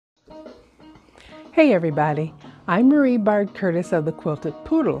Hey everybody, I'm Marie Bard Curtis of the Quilted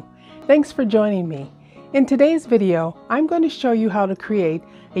Poodle. Thanks for joining me. In today's video, I'm going to show you how to create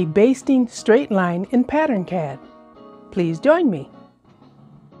a basting straight line in PatternCAD. Please join me.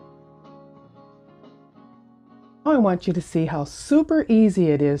 Now I want you to see how super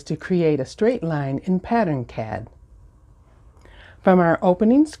easy it is to create a straight line in PatternCAD. From our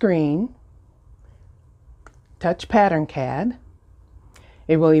opening screen, touch PatternCAD.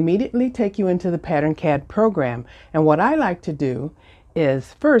 It will immediately take you into the PatternCAD program, and what I like to do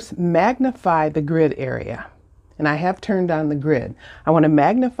is first magnify the grid area. And I have turned on the grid. I want to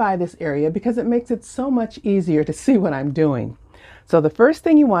magnify this area because it makes it so much easier to see what I'm doing. So the first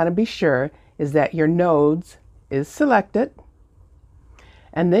thing you want to be sure is that your nodes is selected,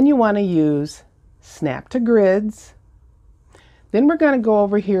 and then you want to use Snap to Grids. Then we're going to go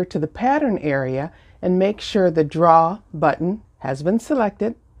over here to the pattern area and make sure the Draw button has been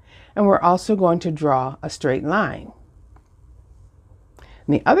selected, and we're also going to draw a straight line.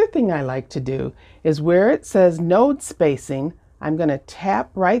 And the other thing I like to do is where it says node spacing, I'm going to tap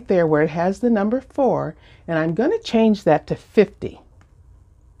right there where it has the number 4, and I'm going to change that to 50.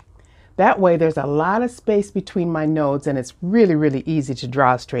 That way there's a lot of space between my nodes and it's really easy to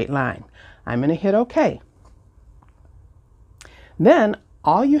draw a straight line. I'm going to hit OK. Then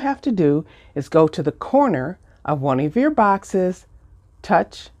all you have to do is go to the corner of one of your boxes,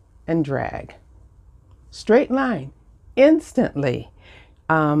 touch and drag. Straight line, instantly.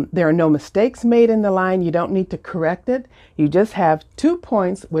 There are no mistakes made in the line. You don't need to correct it. You just have 2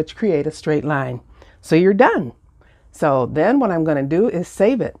 points which create a straight line. So you're done. So then what I'm going to do is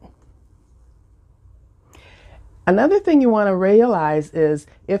save it. Another thing you want to realize is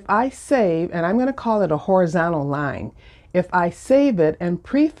if I save, and I'm going to call it a horizontal line, if I save it and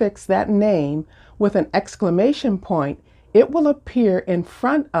prefix that name with an exclamation point, it will appear in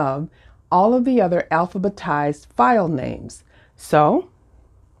front of all of the other alphabetized file names. So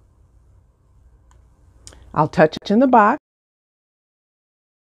I'll touch in the box,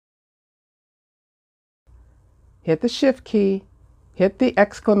 hit the Shift key, hit the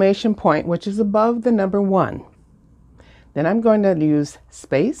exclamation point, which is above the number 1. Then I'm going to use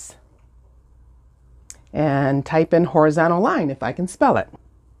space and type in horizontal line if I can spell it.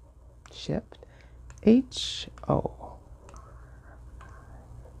 Shift H-O.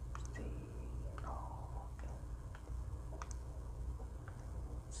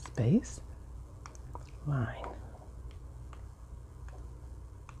 Space, line.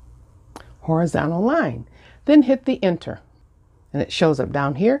 Horizontal line. Then hit the enter. And it shows up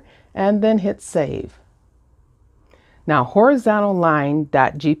down here, and then hit save. Now horizontal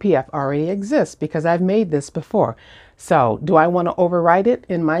line.gpf already exists because I've made this before. So do I want to overwrite it?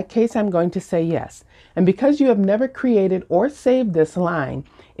 In my case, I'm going to say yes. And because you have never created or saved this line,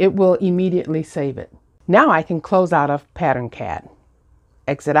 it will immediately save it. Now I can close out of PatternCAD.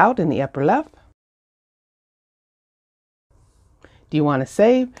 Exit out in the upper left. Do you want to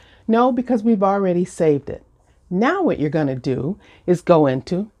save? No, because we've already saved it. Now what you're going to do is go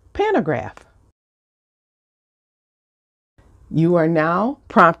into Pantograph. You are now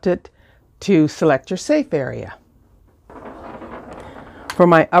prompted to select your safe area. For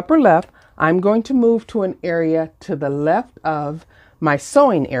my upper left, I'm going to move to an area to the left of my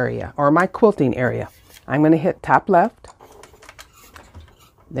sewing area or my quilting area. I'm going to hit top left.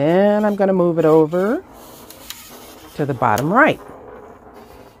 Then I'm going to move it over to the bottom right.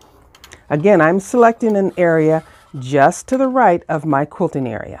 Again, I'm selecting an area just to the right of my quilting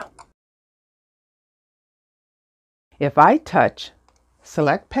area. If I touch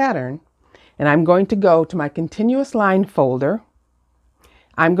Select Pattern, and I'm going to go to my Continuous Line folder,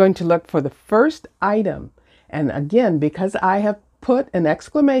 I'm going to look for the first item. And again, because I have put an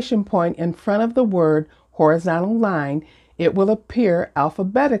exclamation point in front of the word horizontal line, it will appear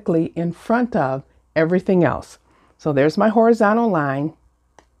alphabetically in front of everything else. So there's my horizontal line.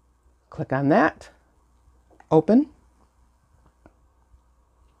 Click on that. Open.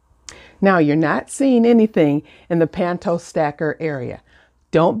 Now you're not seeing anything in the Panto Stacker area.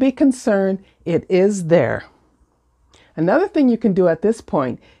 Don't be concerned, it is there. Another thing you can do at this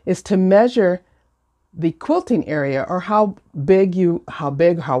point is to measure the quilting area, or how big,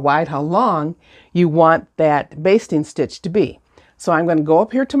 how wide, how long you want that basting stitch to be. So I'm going to go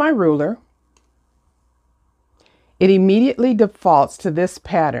up here to my ruler. It immediately defaults to this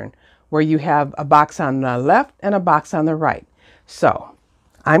pattern where you have a box on the left and a box on the right. So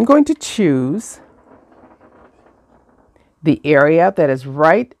I'm going to choose the area that is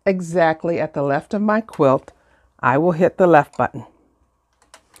right exactly at the left of my quilt. I will hit the left button.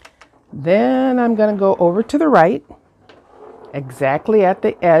 Then I'm going to go over to the right, exactly at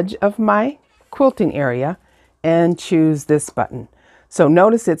the edge of my quilting area and choose this button. So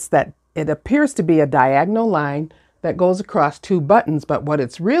notice it appears to be a diagonal line that goes across two buttons, but what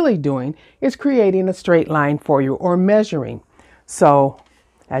it's really doing is creating a straight line for you, or measuring. So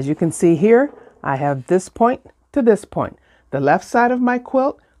as you can see here, I have this point to this point, the left side of my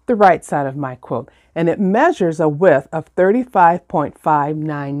quilt, the right side of my quilt, and it measures a width of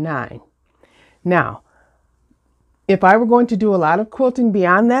 35.599. Now, if I were going to do a lot of quilting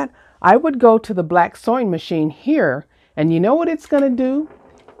beyond that, I would go to the black sewing machine here, and you know what it's going to do?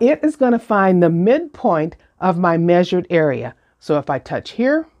 It is going to find the midpoint of my measured area. So if I touch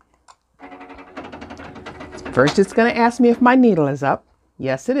here, first it's going to ask me if my needle is up.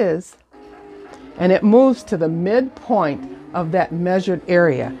 Yes, it is. And it moves to the midpoint of that measured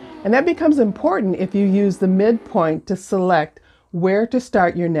area. And that becomes important if you use the midpoint to select where to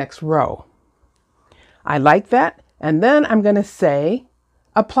start your next row. I like that. And then I'm going to say,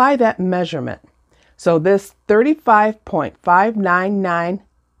 apply that measurement. So this 35.599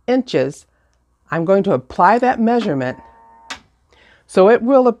 inches, I'm going to apply that measurement so it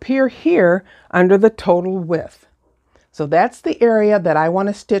will appear here under the total width. So that's the area that I want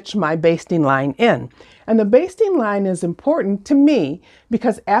to stitch my basting line in. And the basting line is important to me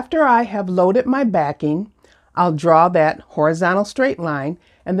because after I have loaded my backing, I'll draw that horizontal straight line,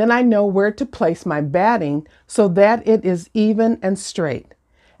 and then I know where to place my batting so that it is even and straight.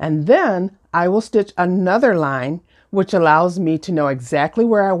 And then I will stitch another line which allows me to know exactly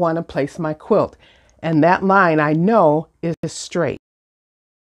where I want to place my quilt. And that line I know is straight.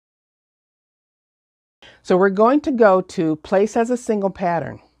 So we're going to go to Place as a Single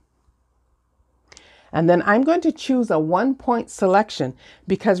Pattern. And then I'm going to choose a 1-point selection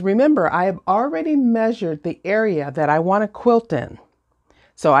because remember, I have already measured the area that I want to quilt in.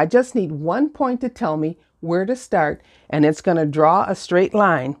 So I just need 1 point to tell me where to start, and it's going to draw a straight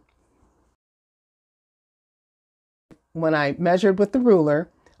line. When I measured with the ruler,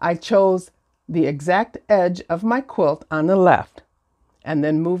 I chose the exact edge of my quilt on the left and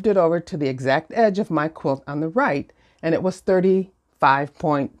then moved it over to the exact edge of my quilt on the right, and it was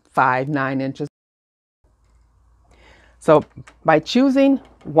 35.59 inches. So by choosing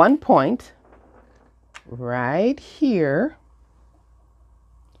 1 point right here,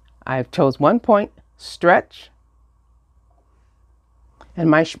 I've chose 1 point, stretch,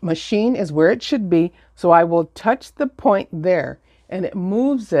 and my machine is where it should be, so I will touch the point there, and it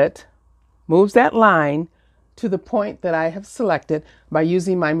moves that line to the point that I have selected by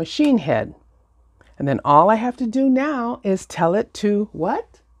using my machine head. And then all I have to do now is tell it to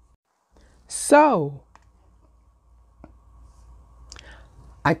what? Sew.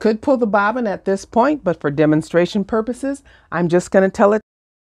 I could pull the bobbin at this point, but for demonstration purposes, I'm just going to tell it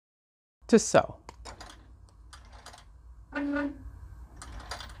to sew.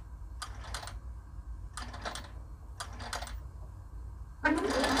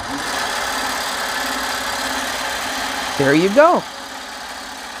 There you go.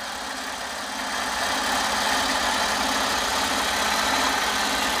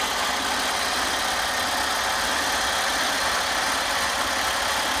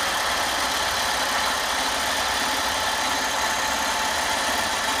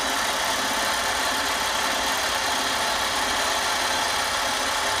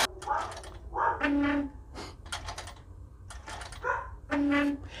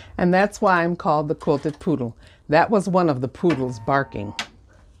 And that's why I'm called the Quilted Poodle. That was one of the poodles barking.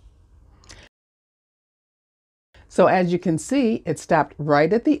 So as you can see, it stopped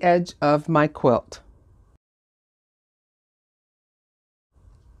right at the edge of my quilt.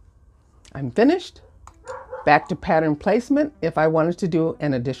 I'm finished. Back to pattern placement if I wanted to do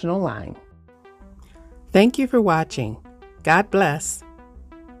an additional line. Thank you for watching. God bless.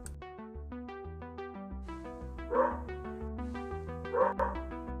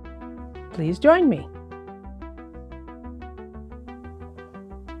 Please join me.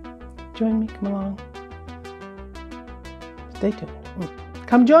 Join me, come along. Stay tuned.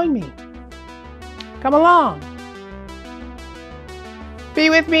 Come join me. Come along.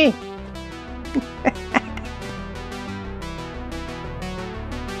 Be with me.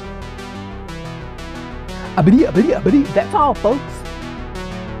 That's all, folks.